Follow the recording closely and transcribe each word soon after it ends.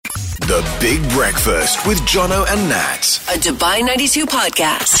The Big Breakfast with Jono and Nat. A Dubai 92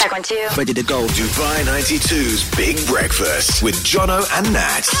 podcast. Check 1, 2. Ready to go. Dubai 92's Big Breakfast with Jono and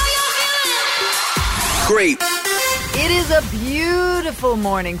Nat. Great. It is a beautiful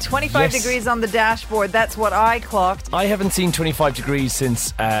morning. 25 Yes. degrees on the dashboard. That's what I clocked. I haven't seen 25 degrees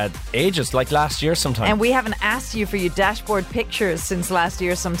since ages, like last year sometime. And we haven't asked you for your dashboard pictures since last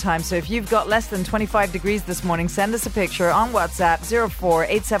year sometime. So if you've got less than 25 degrees this morning, send us a picture on WhatsApp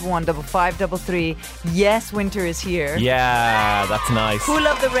 04-871 5533. Yes, winter is here. Yeah, that's nice. Who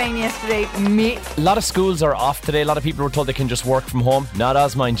loved the rain yesterday? Me. A lot of schools are off today. A lot of people were told they can just work from home. Not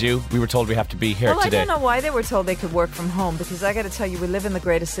us, mind you. We were told we have to be here Well, today. I don't know why they were told they could work from home, because I got to tell you, we live in the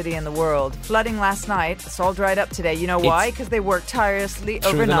greatest city in the world. Flooding last night. It's all dried up today. You know why? Because they worked tirelessly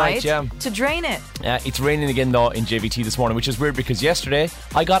Through the overnight night, yeah. to drain it. It's raining again though in JVT this morning, which is weird because yesterday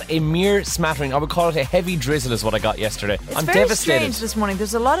I got a mere smattering. I would call it a heavy drizzle is what I got yesterday. It's I'm very devastated. strange this morning.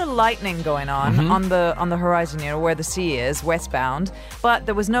 There's a lot of lightning going on on the horizon, you know, where the sea is, westbound. But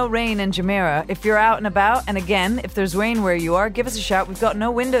there was no rain in Jumeirah. If you're out and about, and again, if there's rain where you are, give us a shout. We've got no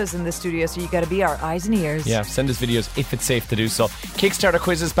windows in the studio, so you got to be our eyes and ears. Yeah, send us videos if it's safe to do so. Kickstarter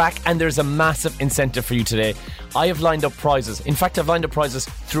quiz is back and there's a massive incentive for you today. I have lined up prizes. In fact, I've lined up prizes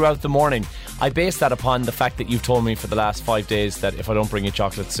throughout the morning. I base that upon the fact that you've told me for the last 5 days that if I don't bring you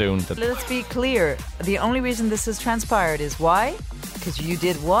chocolate soon... that Let's be clear. The only reason this has transpired is why? Because you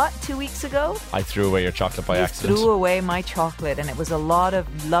did what 2 weeks ago? I threw away your chocolate by You accident. threw away my chocolate, and it was a lot of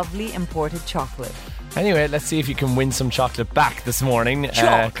lovely imported chocolate. Anyway, let's see if you can win some chocolate back this morning.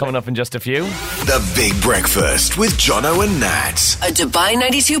 Coming up in just a few. The Big Breakfast with Jono and Nat. A Dubai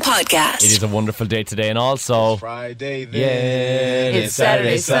 92 podcast. It is a wonderful day today, and also... Friday then. Yeah, it's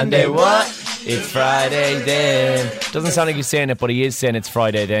Saturday, Sunday, what? It's Friday then. Doesn't sound like he's saying it, but he is saying it's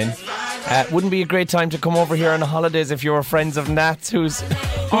Friday then. Wouldn't be a great time to come over here on the holidays if you were friends of Nat's who've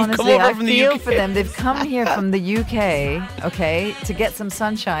come Honestly, over I from the feel UK. for them. They've come here from the UK, okay, to get some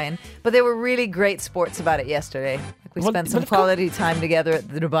sunshine. But they were really great sports about it yesterday. Like we Well, spent but some of course- quality time together at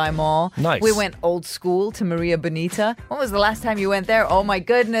the Dubai Mall. Nice. We went old school to Maria Bonita. When was the last time you went there? Oh my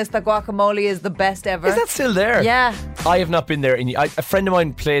goodness, the guacamole is the best ever. Is that still there? Yeah. I have not been there. A friend of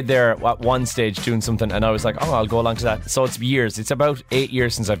mine played there at one stage doing something, and I was like, oh, I'll go along to that. So it's years. It's about 8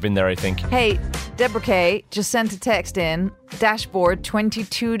 years since I've been there, I think. Hey, Deborah K just sent a text in. Dashboard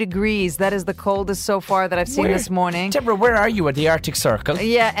 22 degrees. That is the coldest so far that I've seen Where? this morning. Deborah, where are you at the Arctic Circle?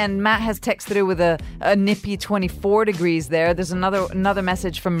 Yeah, and Matt has texted through with a nippy 24 degrees there. There's another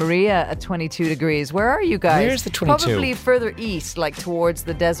message from Maria at 22 degrees. Where are you guys? Where's the 22? Probably further east, like towards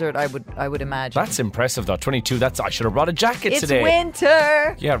the desert, I would imagine. That's impressive though. 22. I should have brought a jacket It's today.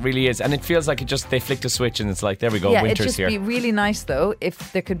 winter. Yeah, it really is. And it feels like they flicked a switch and it's like, there we go, Yeah, it'd winter's just here. be really nice though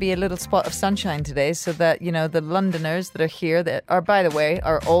if there could be a little spot of sunshine today, so that, you know, the Londoners that are here, that are, by the way,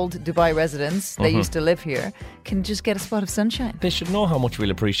 are old Dubai residents, they used to live here, can just get a spot of sunshine. They should know how much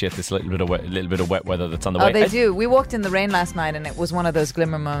we'll appreciate this little bit of wet weather that's on the way. Oh, they do. We walked in the rain last night, and it was one of those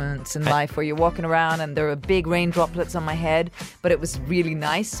glimmer moments in life where you're walking around and there were big rain droplets on my head, but it was really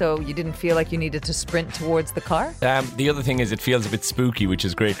nice, so you didn't feel like you needed to sprint towards the car. The other thing is it feels a bit spooky, which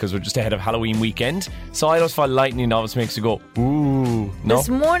is great because we're just ahead of Halloween weekend. So I always find lightning always makes you go, ooh. No? This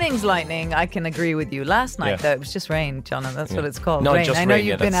morning's lightning, I can agree with you. Last night, Yeah. though, it was just rain, John, and that's what it's called. No, rain. just I know rain,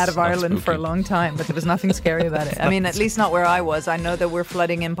 you've yeah, been out that's of not Ireland for a spooky. long time, but there was nothing scary about it. I mean, at least not where I was. I know that we're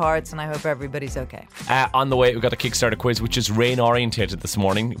flooding in parts, and I hope everybody's okay. On the way, we've got a Kickstarter quiz, which is rain orientated this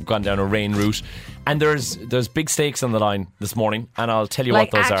morning. We've gone down a rain route. And there's big stakes on the line this morning, and I'll tell you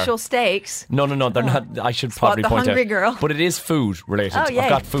Like what those actual are. steaks. No, they're not. I should Spot probably the point hungry out. girl. But it is food related. Oh, yay. I've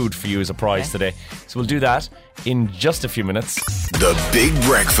got food for you as a prize today. So we'll do that in just a few minutes. The Big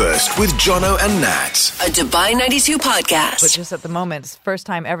Breakfast with Jono and Nat. A Dubai 92 podcast. But just at the moment, it's the first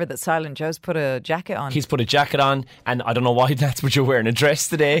time ever that Silent Joe's put a jacket on. He's put a jacket on, and I don't know why that's what you're wearing, a dress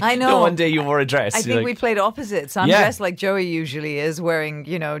today. I know. No, one day you wore a dress. I You're think like, we played opposites. I'm Yeah. dressed like Joey usually is, wearing,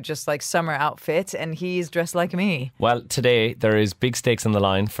 you know, just like summer outfit, and he's dressed like me. Well, today there is big stakes on the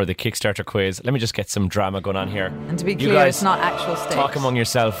line for the Kickstarter quiz. Let me just get some drama going on here. And to be You clear, guys it's not actual stakes. Talk among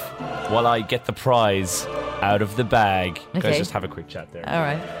yourself while I get the prize out of the bag. Okay. Guys, just have a quick chat there. All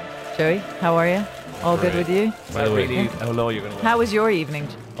right. Joey, how are you? All good with you? By the way, how low are you going to go? How was your evening?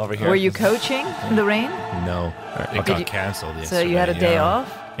 Over here. Were you coaching in the rain? No, it Did got you- cancelled yesterday. So you had a day yeah.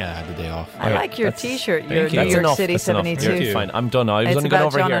 off? Yeah, I had the day off. I like your That's- T-shirt, thank your you. New That's York enough. City That's enough. 72. You're fine. I'm done now. I was It's only going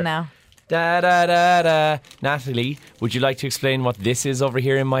about over Jonna here. now. Da da da da. Natalie, would you like to explain what this is over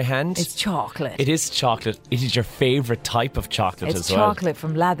here in my hand? It's chocolate. It is chocolate. It is your favourite type of chocolate It's as well. chocolate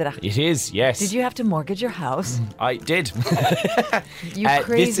from Ladra. It is, yes. Did you have to mortgage your house? I did. You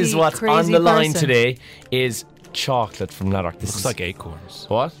crazy, this is what's crazy on the line person. today is chocolate from Lanark. This Looks is like acorns.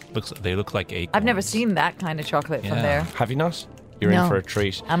 what? They look like acorns. I've never seen that kind of chocolate from Yeah. there. Have you not? You're No. in for a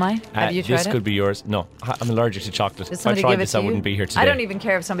treat. Am I? Have you tried This it? could be yours. No, I'm allergic to chocolate. Did If I somebody tried give it this, to I you? wouldn't be here today. I don't even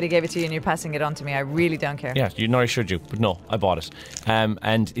care if somebody gave it to you and you're passing it on to me. I really don't care. Yeah, nor should you, but no, I bought it.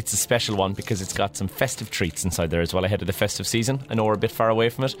 And it's a special one because it's got some festive treats inside there as well ahead of the festive season. I know we're a bit far away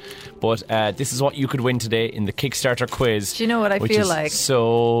from it, but this is what you could win today in the Kickstarter quiz. Do you know what I which feel is like?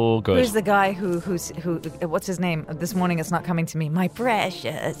 So good. Who's the guy who what's his name? This morning it's not coming to me. My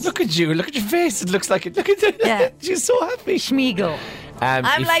precious. Look at you, look at your face. It looks like it. Look at it. Yeah. She's so happy. Schmiegel. I'm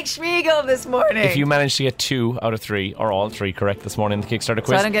if- like Schmiegel this morning. If you manage to get 2 out of 3 or all 3 correct this morning in the Kickstarter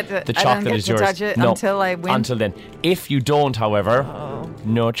quiz, I don't get to- the I don't chocolate get is to yours. touch it No, until I win? Until then. If you don't, however,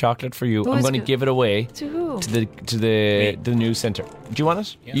 no chocolate for you. I'm Who's going to go- give it away To who? to the news centre. Do you want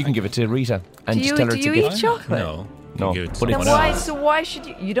it? You can give it to Rita and Do just you- tell her do it's you a eat gift. chocolate? No. No, You give it to but Then it's- someone why? else. So why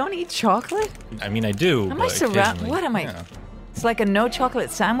should you don't eat chocolate? I mean, I do. Am I but surrounded? occasionally- What am I? Yeah. It's like a no chocolate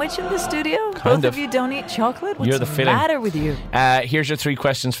sandwich in the studio. Kind Both of. of you don't eat chocolate. What's You're the the filling. matter with you? Here's your 3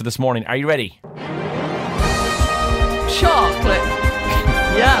 questions for this morning. Are you ready? Chocolate.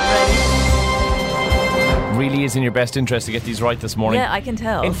 Yeah, Really is in your best interest to get these right this ready. morning. Yeah, I can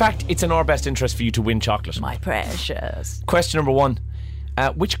tell. In fact, it's in our best interest for you to win chocolate. My precious. Question number 1.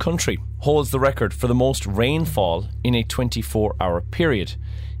 Which country holds the record for the most rainfall in a 24-hour period?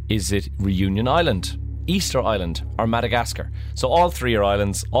 Is it Reunion Island, Easter Island, or Madagascar? So all 3 are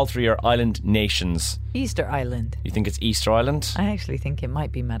islands. All 3 are island nations. Easter Island. You think it's Easter Island? I actually think it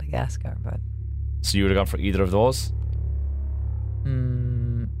might be Madagascar, but So you would have gone for either of those?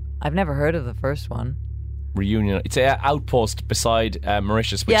 I've never heard of the first one. Reunion. It's an outpost beside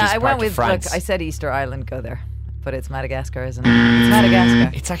Mauritius, which yeah, is I part went of with. France. Look, I said Easter Island. Go there, but it's Madagascar, isn't it? It's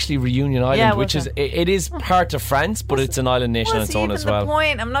Madagascar. It's actually Reunion Island, Yeah, which what's is it is part of France, but it's an island nation on What's its own even as the well.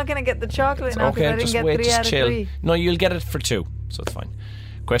 point? I'm not going to get the chocolate now because I Okay, didn't just get wait, 3 just out chill. of 3. No, you'll get it for 2, so it's fine.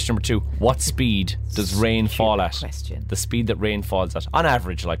 Question number 2: what speed does rain fall at? question. The speed that rain falls at, on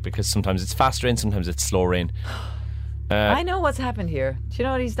average, like because sometimes it's fast rain, sometimes it's slow rain. I know what's happened here. Do you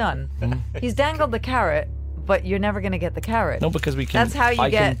know what he's done? He's dangled the carrot, but you're never going to get the carrot. No, because we can. That's how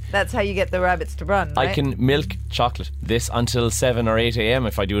you That's how you get the rabbits to run. Right? I can milk chocolate this until 7 or 8 a.m.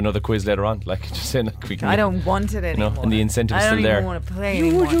 if I do another quiz later on. Like just saying, like we can. I don't want it anymore. and the incentive's I don't still there. even want to play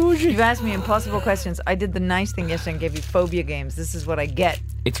anymore. You've asked me impossible questions. I did the nice thing yesterday and gave you phobia games. This is what I get.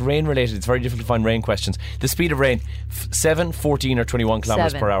 It's rain related. It's very difficult to find rain questions. The speed of rain: 7, 14, or 21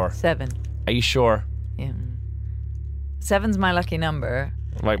 kilometers per hour. 7. Are you sure? Yeah. 7's my lucky number.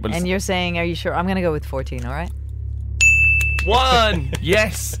 Right, but And you're saying, are you sure? I'm going to go with 14, all right? 1.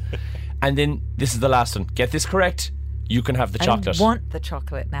 Yes. And then this is the last one. Get this correct, you can have the chocolate. I want the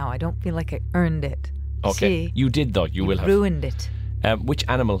chocolate now. I don't feel like I earned it. Okay. See? You did though. You will have. Ruined it. Which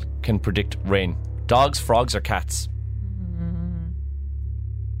animal can predict rain? Dogs, frogs, or cats?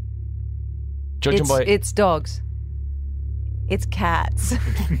 Judging by It's dogs. It's cats.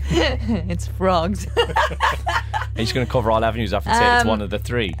 It's frogs. he's going to cover all avenues after saying it's one of the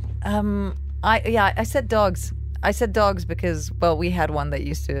 3. I said dogs. I said dogs because, well, we had one that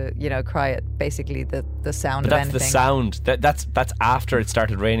used to, cry at basically the sound But of that's anything. the sound. That's after it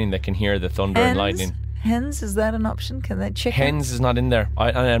started raining. They can hear the thunder and lightning. Hens, is that an option? Can they chicken? Hens is not in there.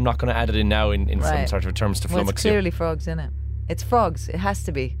 I'm not going to add it in now in some Right. sort of terms to Well, it's flummox you. clearly frogs in it. It's frogs. It has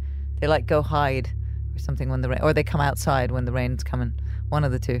to be. They go hide or something when the rain, or they come outside when the rain's coming. One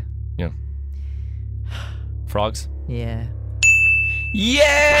of the 2. Yeah. Frogs. Yeah. Yeah.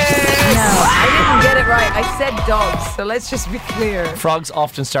 No, I didn't get it right. I said dogs, so let's just be clear. Frogs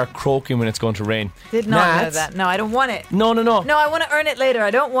often start croaking when it's going to rain. Did not know Gnats- that. No, I don't want it. No. No, I want to earn it later.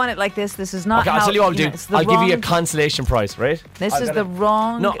 I don't want it like this. This is not. Okay, I'll how, tell you what I'll do. it's the I'll give you a wrong- consolation prize, right? This is the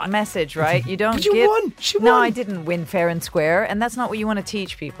wrong No, message, right? You don't But you give. won. She No, won. I didn't win fair and square, and that's not what you want to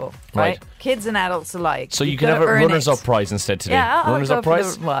teach people, right? Right. Kids and adults alike. So you You've can have gotta a earn runners it. up prize instead today. Yeah, I'll runners go up for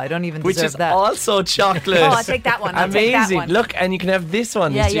prize. well, I don't even Which deserve is that. also chocolate. Oh, I'll take that one. I'll Amazing. take that one. Look, and you can have this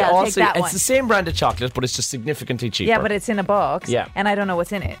one. Yeah, See, yeah, I'll take also, that it's one. the same brand of chocolate, but it's just significantly cheaper. Yeah, but it's in a box. Yeah. And I don't know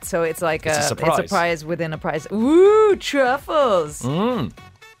what's in it. So it's like It's a surprise. It's a prize within a prize. Ooh, truffles.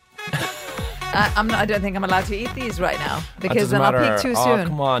 I don't think I'm allowed to eat these right now because doesn't then I'll matter. peak too Oh, soon.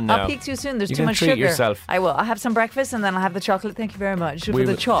 come on now. I'll peak too soon. There's You too can much treat sugar. yourself. I will. I'll have some breakfast and then I'll have the chocolate. Thank you very much for We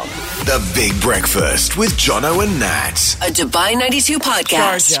the will- chop. The Big Breakfast with Jono and Nat. A Dubai 92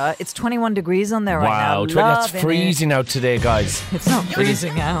 podcast. Georgia, it's 21 degrees on there right now. Wow, that's Loving freezing out today, guys. It. It's not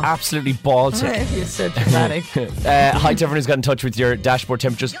freezing out. Absolutely Baltic. You're so dramatic. Hi to everyone who's got in touch with your dashboard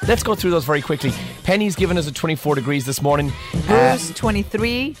temperatures. Let's go through those very quickly. Penny's given us a 24 degrees this morning. Bruce,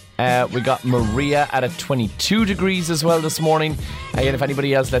 23. We got Maria at 22 degrees as well this morning. Again, if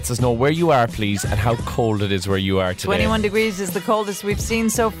anybody else lets us know where you are, please, and how cold it is where you are today. 21 degrees is the coldest we've seen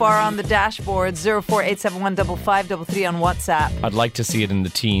so far on the dashboard. 04871 5533 on WhatsApp. I'd like to see it in the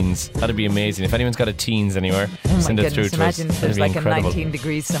teens. That'd be amazing. If anyone's got a teens anywhere, send it through to us. Imagine if there's That'd like be a incredible. 19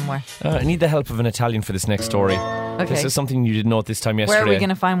 degrees somewhere. I need the help of an Italian for this next story. Okay. This is something you didn't know at this time yesterday. Where are we going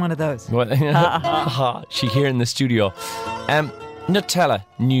to find one of those? What? She here in the studio. Nutella.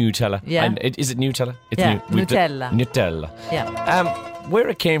 Yeah. And is it Nutella? It's Yeah, We've Nutella. Nutella. Yeah. Where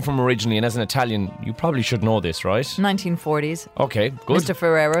it came from originally, and as an Italian, you probably should know this, right? 1940s. Okay, good. Mr.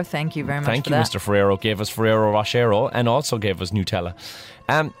 Ferrero, thank you very much Thank for you, that. Mr. Ferrero. Gave us Ferrero Rocher and also gave us Nutella.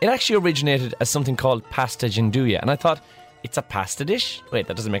 It actually originated as something called pasta gianduja, and I thought, it's a pasta dish? Wait,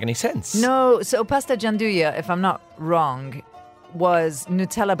 that doesn't make any sense. No, so pasta gianduja, if I'm not wrong, was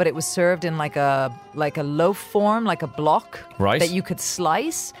Nutella, but it was served in like a loaf form, like a block Right. that you could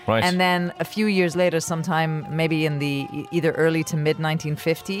slice. Right. And then a few years later, sometime maybe in the either early to mid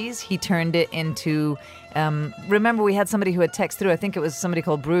 1950s, he turned it into. Remember, we had somebody who had text through. I think it was somebody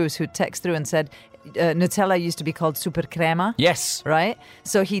called Bruce who text through and said Nutella used to be called super crema. Yes. Right.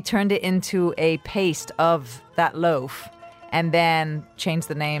 So he turned it into a paste of that loaf. And then changed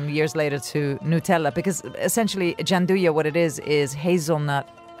the name years later to Nutella, because essentially gianduja, what it is hazelnut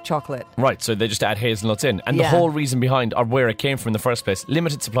chocolate. Right, so they just add hazelnuts in. And Yeah. the whole reason behind, or where it came from in the first place,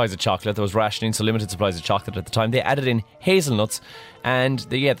 limited supplies of chocolate. There was rationing, so limited supplies of chocolate at the time. They added in hazelnuts, and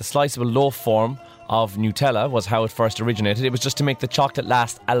the sliceable loaf form of Nutella was how it first originated. It was just to make the chocolate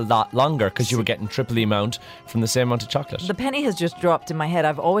last a lot longer, because you were getting triple the amount from the same amount of chocolate. The penny has just dropped in my head.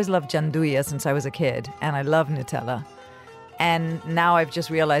 I've always loved gianduja since I was a kid, and I love Nutella. And now I've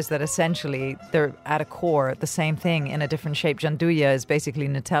just realized that essentially they're at a core the same thing in a different shape. Gianduja is basically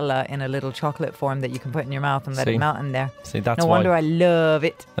Nutella in a little chocolate form that you can put in your mouth and let See? it melt in there. See, that's no why. wonder I love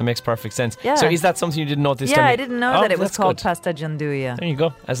it. That makes perfect sense. Yeah. So is that something you didn't know at this time? Yeah, I didn't know Oh, that it was that's called good. pasta gianduja. There you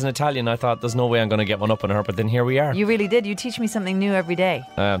go. As an Italian, I thought there's no way I'm going to get one up on her, but then here we are. You really did. You teach me something new every day.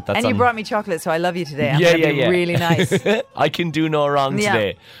 That's And you on- brought me chocolate, so I love you today. I'm yeah, going to be really nice. I can do no wrong Yeah.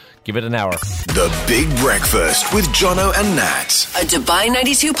 today. Give it an hour. The Big Breakfast with Jono and Nat. A Dubai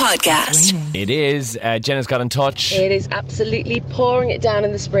 92 podcast. It is. Jenna's got in touch. It is absolutely pouring it down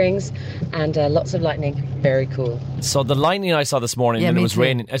in the springs and lots of lightning. Very cool. So the lightning I saw this morning, Yeah, and it me was too.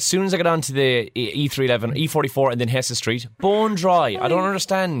 raining. As soon as I got onto the E311, E44 and then Hesse Street, bone dry. I don't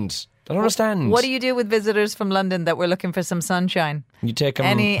understand. What do you do with visitors from London that were looking for some sunshine? You take them...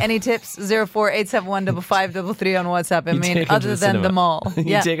 Any tips? 04871 5533 on WhatsApp. I You mean, take 'em to other the than cinema. the mall.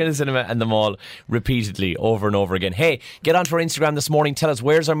 You take it to the cinema and the mall repeatedly, over and over again. Hey, get onto our Instagram this morning. Tell us,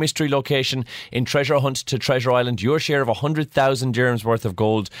 where's our mystery location in Treasure Hunt to Treasure Island? Your share of 100,000 dirhams worth of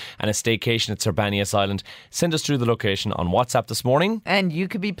gold and a staycation at Cerbanius Island. Send us through the location on WhatsApp this morning. And you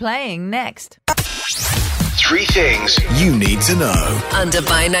could be playing next. 3 things you need to know. On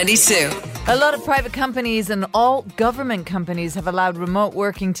Dubai 92. A lot of private companies and all government companies have allowed remote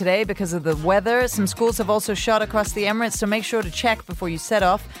working today because of the weather. Some schools have also shot across the Emirates, so make sure to check before you set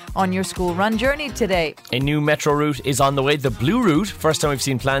off on your school run journey today. A new metro route is on the way. The Blue Route, first time we've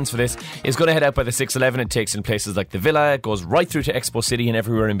seen plans for this, is going to head out by the 611. It takes in places like the Villa, it goes right through to Expo City and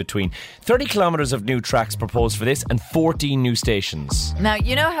everywhere in between. 30 kilometres of new tracks proposed for this and 14 new stations. Now,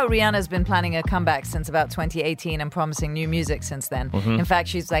 you know how Rihanna's been planning a comeback since about 2018 and promising new music since then. In fact,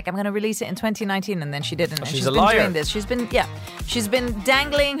 she's like, I'm going to release it in 2019, and then she didn't. And She's she's a been liar. doing this. She's been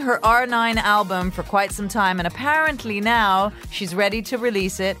dangling her R9 album for quite some time, and apparently now she's ready to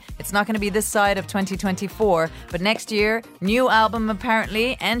release it. It's not going to be this side of 2024, but next year, new album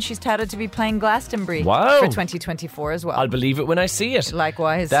apparently, and she's touted to be playing Glastonbury Wow. for 2024 as well. I'll believe it when I see it.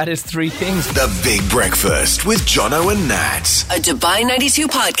 Likewise. That is 3 things. The Big Breakfast with Jono and Nat. A Dubai 92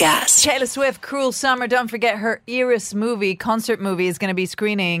 podcast. Taylor Swift, Cruel Summer. Don't forget her Iris concert movie is going to be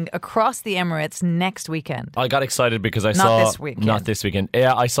screening across the Emirates next weekend. I got excited because I Not saw... this weekend. Not this weekend.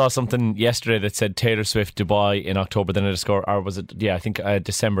 Yeah, I saw something yesterday that said Taylor Swift Dubai in October. Then I discovered, or was it? Yeah, I think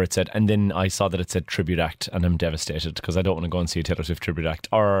December it said. And then I saw that it said Tribute Act, and I'm devastated because I don't want to go and see a Taylor Swift Tribute Act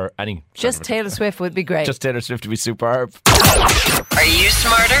or any. Just Taylor Swift would be great. Just Taylor Swift would be superb. Are you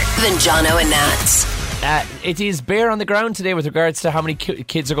smarter than Jono and Nats? It is bare on the ground today with regards to how many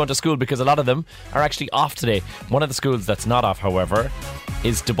kids are going to school, because a lot of them are actually off today. One of the schools that's not off, however,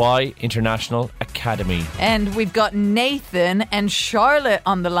 is Dubai International Academy. And we've got Nathan and Charlotte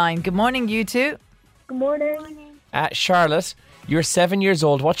on the line. Good morning, you two. Good morning. Charlotte, you're 7 years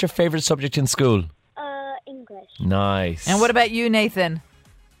old. What's your favourite subject in school? English. Nice. And what about you, Nathan?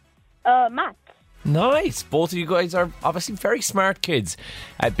 Maths. Nice. Both of you guys are obviously very smart kids.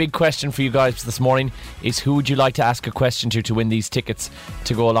 A big question for you guys this morning is who would you like to ask a question to win these tickets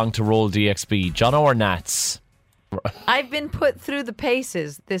to go along to Roll DXB? Jono or Nats? I've been put through the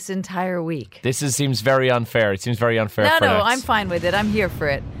paces this entire week. Seems very unfair. It seems very unfair for No, Nats. I'm fine with it. I'm here for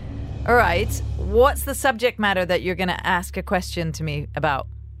it. All right. What's the subject matter that you're going to ask a question to me about?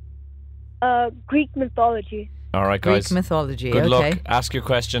 Greek mythology. All right, guys. Greek mythology. Good okay. luck. Ask your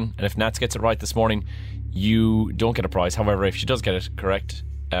question, and if Nats gets it right this morning, you don't get a prize. However, if she does get it correct,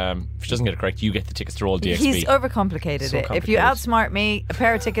 if she doesn't get it correct, you get the tickets to Roll DXB. He's overcomplicated So it. If you complicated. outsmart me, a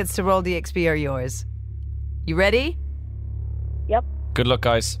pair of tickets to Roll DXB are yours. You ready? Yep. Good luck,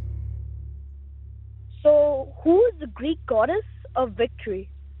 guys. So, who is the Greek goddess of victory?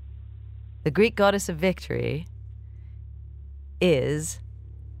 The Greek goddess of victory is...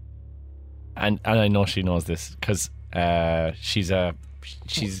 And I know she knows this because she's an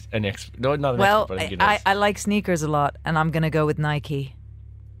no, not an Well, expert, but I think it is. I like sneakers a lot, and I'm going to go with Nike.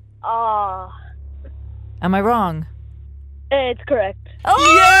 Ah, Am I wrong? it's correct.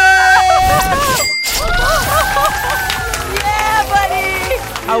 Yeah,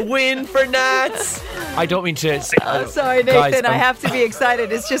 buddy! A win for Nats. I don't mean to. Sorry, guys, Nathan. I have to be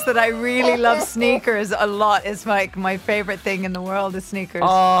excited. It's just that I really love sneakers a lot. It's like my favorite thing in the world is sneakers,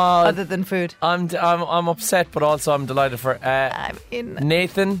 other than food. I'm upset, but also I'm delighted for I mean,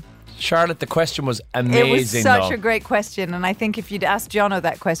 Nathan. Charlotte, the question was amazing. it was such though. a great question, and I think if you'd asked Jono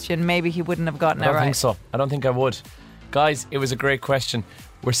that question, maybe he wouldn't have gotten I it don't right. think so. I don't think I would. Guys, it was a great question.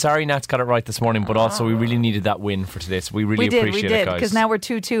 We're sorry Nats got it right this morning, but also we really needed that win for today, so we really We appreciate did, it, guys. because now we're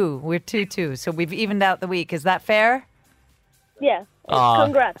 2-2. We're 2-2, so we've evened out the week. Is that fair? Yeah. Aw.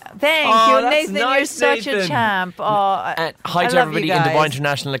 Congrats. Thank Oh, you, that's Nathan. You're nice, such a Nathan. champ. Oh, Hi I to love everybody you in the guys. Dubai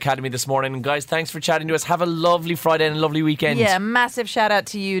International Academy this morning. And guys, thanks for chatting to us. Have a lovely Friday and a lovely weekend. Yeah, massive shout out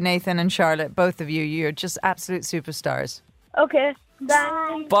to you, Nathan and Charlotte, both of you. You're just absolute superstars. Okay.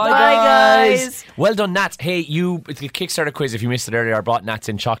 Bye. Bye, Bye, guys. guys. Well done, Nats. Hey, the Kickstarter quiz, if you missed it earlier, I brought Nats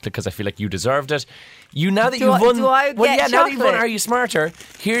in chocolate because I feel like you deserved it. Now that Do you've I- won... do I well, get yeah, now that you've won chocolate? Are You Smarter?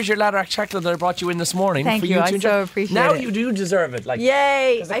 Here's your Ladder Act chocolate that I brought you in this morning. Thank for you, you I to enjoy. so appreciate now it. you do deserve it. Like,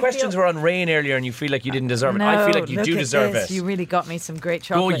 Yay! because the questions were on rain earlier and you feel like you didn't deserve it. No, I feel like you look do at deserve this. it. You really got me some great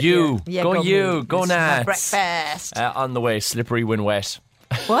chocolate. you. here. Yeah, Go you. me. Go This is my Nats. breakfast. On the way, Slippery When Wet.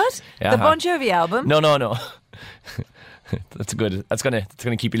 What? Yeah, The Bon Jovi album? No. That's good. That's gonna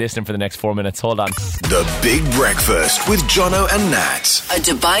keep you listening for the next 4 minutes. Hold on. The Big Breakfast with Jono and Nat. A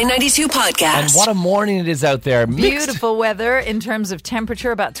Dubai 92 podcast. And what a morning it is out there. Mixed. Beautiful weather in terms of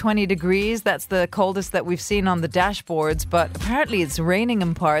temperature, about 20 degrees. That's the coldest that we've seen on the dashboards, but apparently it's raining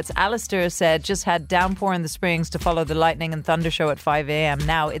in parts. Alistair said just had downpour in the Springs to follow the lightning and thunder show at 5 a.m.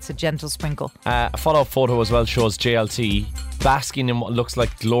 Now it's a gentle sprinkle. A follow-up photo as well shows JLT basking in what looks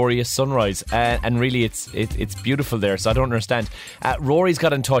like glorious sunrise, and really it's beautiful there, so I don't understand. Rory's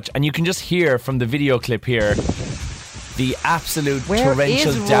got in touch, and you can just hear from the video clip here the absolute Where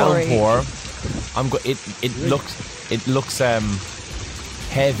torrential is Rory? downpour. It looks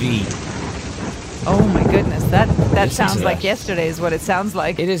heavy. Oh my goodness, that Listen sounds to like that. yesterday is what it sounds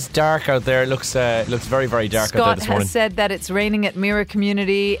like. It is dark out there. It looks very, very dark out there Scott this morning. has said that it's raining at Mira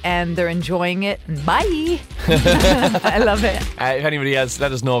Community and they're enjoying it. Bye. I love it. If anybody else,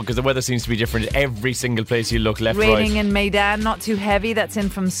 let us know, because the weather seems to be different every single place you look, left, Raining right. in Maidan, not too heavy. That's in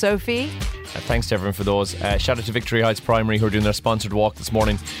from Sophie. Thanks to everyone for those. Shout out to Victory Heights Primary, who are doing their sponsored walk this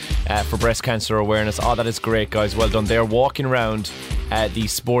morning for breast cancer awareness. Oh, that is great, guys. Well done. They're walking around the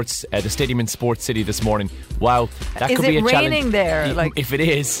stadium in Sports City this morning. Wow, that Is could be it a challenge. raining there? If it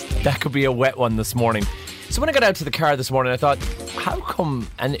is, that could be a wet one this morning. So when I got out to the car this morning, I thought, how come?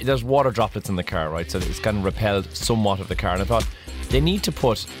 And there's water droplets in the car, right? So it's kind of repelled somewhat of the car. And I thought, they need to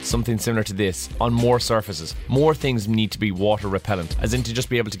put something similar to this on more surfaces. More things need to be water repellent, as in to just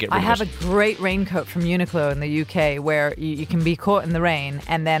be able to get rid I of have it. a great raincoat from Uniqlo in the UK where you can be caught in the rain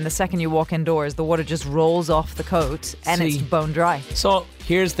and then the second you walk indoors, the water just rolls off the coat and it's See. bone dry. So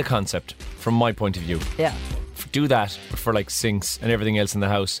here's the concept from my point of view. Yeah. Do that for like sinks and everything else in the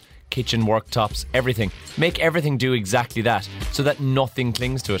house, kitchen worktops, everything. Make everything do exactly that, so that nothing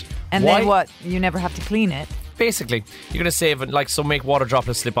clings to it. And Why? then what? You never have to clean it. Basically, you're going to save it, make water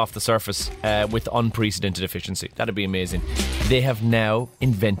droplets slip off the surface with unprecedented efficiency. That'd be amazing. They have now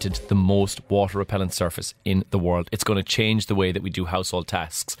invented the most water repellent surface in the world. It's going to change the way that we do household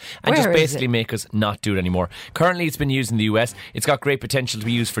tasks and Where just is basically it? make us not do it anymore. Currently, it's been used in the US. It's got great potential to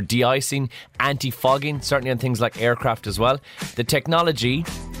be used for de-icing, anti-fogging, certainly on things like aircraft as well. The technology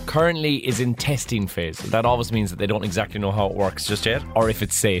currently is in testing phase. That always means that they don't exactly know how it works just yet, or if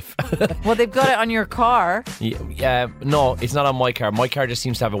it's safe. Well, they've got it on your car. Yeah, no, it's not on my car. My car just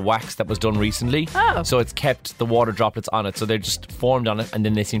seems to have a wax that was done recently. Oh. So it's kept the water droplets on it. So they're just formed on it and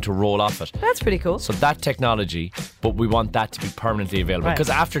then they seem to roll off it. That's pretty cool. So that technology, but we want that to be permanently available. Right. Because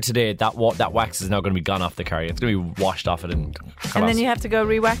after today, that wax is now going to be gone off the car. It's going to be washed off it and then you have to go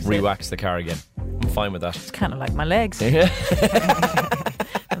re-wax it. re-wax the car again. I'm fine with that. It's kind of like my legs.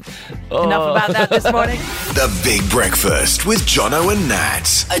 Oh. Enough about that this morning. The Big Breakfast with Jono and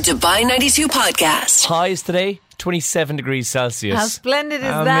Nat. A Dubai 92 podcast. Highs today, 27 degrees Celsius. How splendid is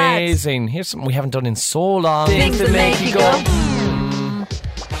that? Amazing. Here's something we haven't done in so long. Things that make you go.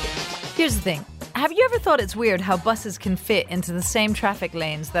 Here's the thing. Have you ever thought it's weird how buses can fit into the same traffic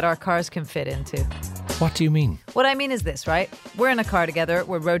lanes that our cars can fit into? What do you mean? What I mean is this, right? We're in a car together.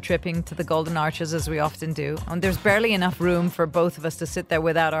 We're road tripping to the Golden Arches as we often do. And there's barely enough room for both of us to sit there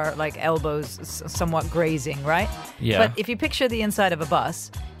without our elbows somewhat grazing, right? Yeah. But if you picture the inside of a bus,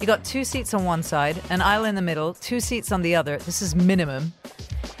 you got 2 seats on one side, an aisle in the middle, 2 seats on the other. This is minimum.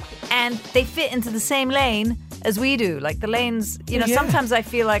 And they fit into the same lane as we do. Like the lanes, sometimes I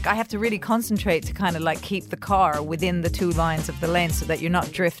feel like I have to really concentrate to kind of like keep the car within the 2 lines of the lane so that you're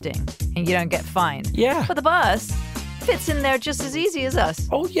not drifting and you don't get fined. Yeah. But the bus fits in there just as easy as us.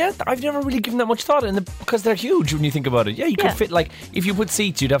 Oh yeah, I've never really given that much thought because they're huge when you think about it. Yeah, you could fit if you put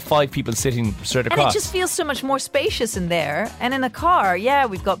seats, you'd have 5 people sitting straight across. And it just feels so much more spacious in there. And in a car,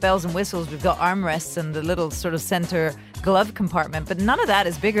 we've got bells and whistles, we've got armrests and the little sort of center glove compartment, but none of that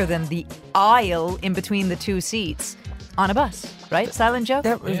is bigger than the aisle in between the 2 seats on a bus, right? Silent Joe?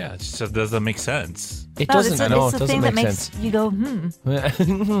 Yeah, it just doesn't make sense. It doesn't. It's I know it's it the doesn't thing that make makes sense. you go,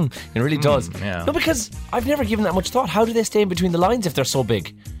 It really does. yeah. No, because I've never given that much thought. How do they stay in between the lines if they're so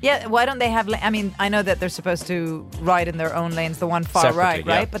big? Yeah, why don't they have... I know that they're supposed to ride in their own lanes, the one far Separately, right,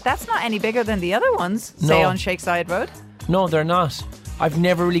 right? yeah. But that's not any bigger than the other ones, say No. on Shakeside Road. No, they're not. I've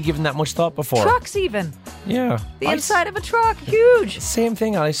never really given that much thought before. Trucks even. Yeah. The inside of a truck, huge. Same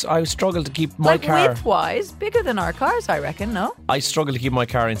thing. I struggle to keep my Like car. width-wise, bigger than our cars, I reckon, no? I struggle to keep my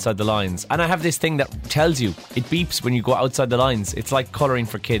car inside the lines. And I have this thing that tells you, it beeps when you go outside the lines. It's like colouring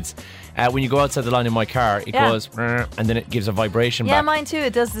for kids. When you go outside the line in my car, it goes, and then it gives a vibration Yeah, back. mine too.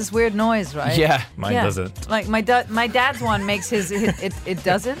 It does this weird noise, right? Yeah. Mine doesn't. Like my dad's one makes his, it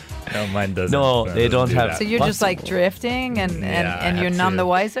doesn't. No, mine doesn't. No, Mine they doesn't don't do have- that. So you're just like drifting and I you're have none to- the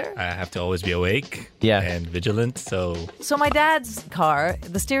wiser? I have to always be awake Yeah. and vigilant, so... So my dad's car,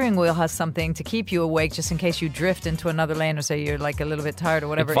 the steering wheel has something to keep you awake just in case you drift into another lane or say you're like a little bit tired or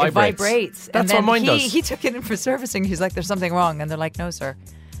whatever. It vibrates. And That's then what mine does. He took it in for servicing. He's like, there's something wrong. And they're like, no, sir.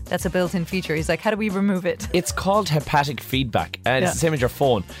 That's a built-in feature. He's like, how do we remove it? It's called hepatic feedback, and Yeah. it's the same as your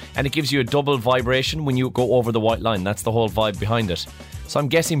phone, and it gives you a double vibration when you go over the white line. That's the whole vibe behind it. So I'm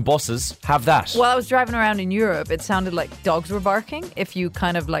guessing buses have that. While I was driving around in Europe, it sounded like dogs were barking if you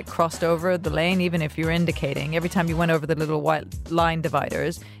kind of like crossed over the lane, even if you're indicating. Every time you went over the little white line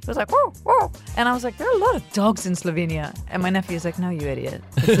dividers, it was like, whoa, whoa. And I was like, there are a lot of dogs in Slovenia. And my nephew's like, no, you idiot.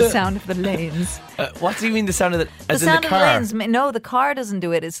 It's the sound of the lanes. What do you mean the sound of the as The in sound the of the car? lanes. No, the car doesn't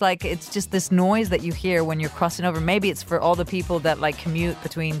do it. It's like, it's just this noise that you hear when you're crossing over. Maybe it's for all the people that like commute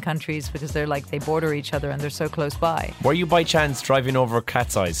between countries because they're like, they border each other and they're so close by. Were you by chance driving over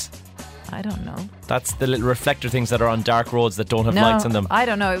Cat's Eyes? I don't know. That's the little reflector things that are on dark roads that don't have No, lights on them. I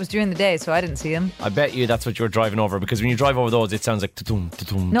don't know. It was during the day, so I didn't see him. I bet you that's what you were driving over, because when you drive over those, it sounds like tutum,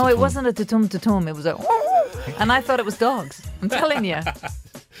 tutum, No, it tutum. wasn't a tutum. It was a and I thought it was dogs. I'm telling you.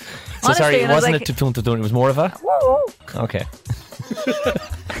 So sorry, it and I was wasn't like, a tutum, tutum. It was more of a... Okay.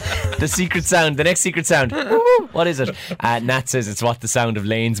 The secret sound, the next secret sound. What is it? Nat says it's what the sound of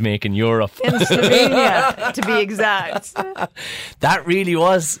lanes make in Europe. in Slovenia, to be exact. That really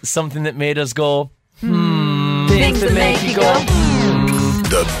was something that made us go, Things that make you go.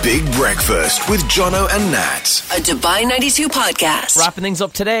 The Big Breakfast with Jono and Nat. A Dubai 92 podcast. wrapping things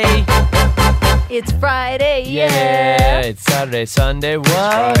up today. It's Friday, Yeah, it's Saturday, Sunday, what?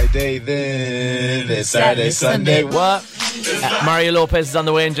 Friday then, it's Saturday, Sunday. What? Mario Lopez is on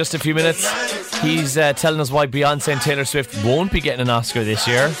the way in just a few minutes. He's telling us why Beyonce and Taylor Swift won't be getting an Oscar this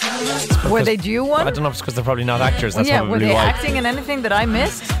year. Were they due one? I don't know if it's because they're probably not actors. That's yeah, were probably they why. acting in anything that I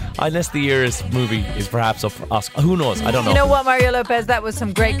missed? Unless the year's movie is perhaps up for Oscar. Who knows? I don't know. You know what, Mario Lopez? That was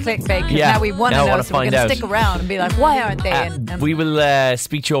some great clickbait. 'Cause Yeah, now we want now I to know, wanna so we're find going out. to stick around and be like, why aren't they in? We will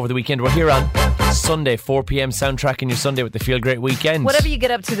speak to you over the weekend. We're here on Sunday, 4 p.m. soundtracking your Sunday with the Feel Great Weekend. Whatever you get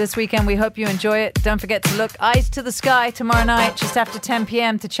up to this weekend, we hope you enjoy it. Don't forget to look eyes to the sky tomorrow night, just after 10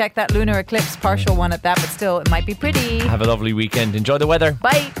 p.m. to check that lunar eclipse. Partial one at that, but still, it might be pretty. Have a lovely weekend. Enjoy the weather.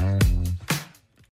 Bye.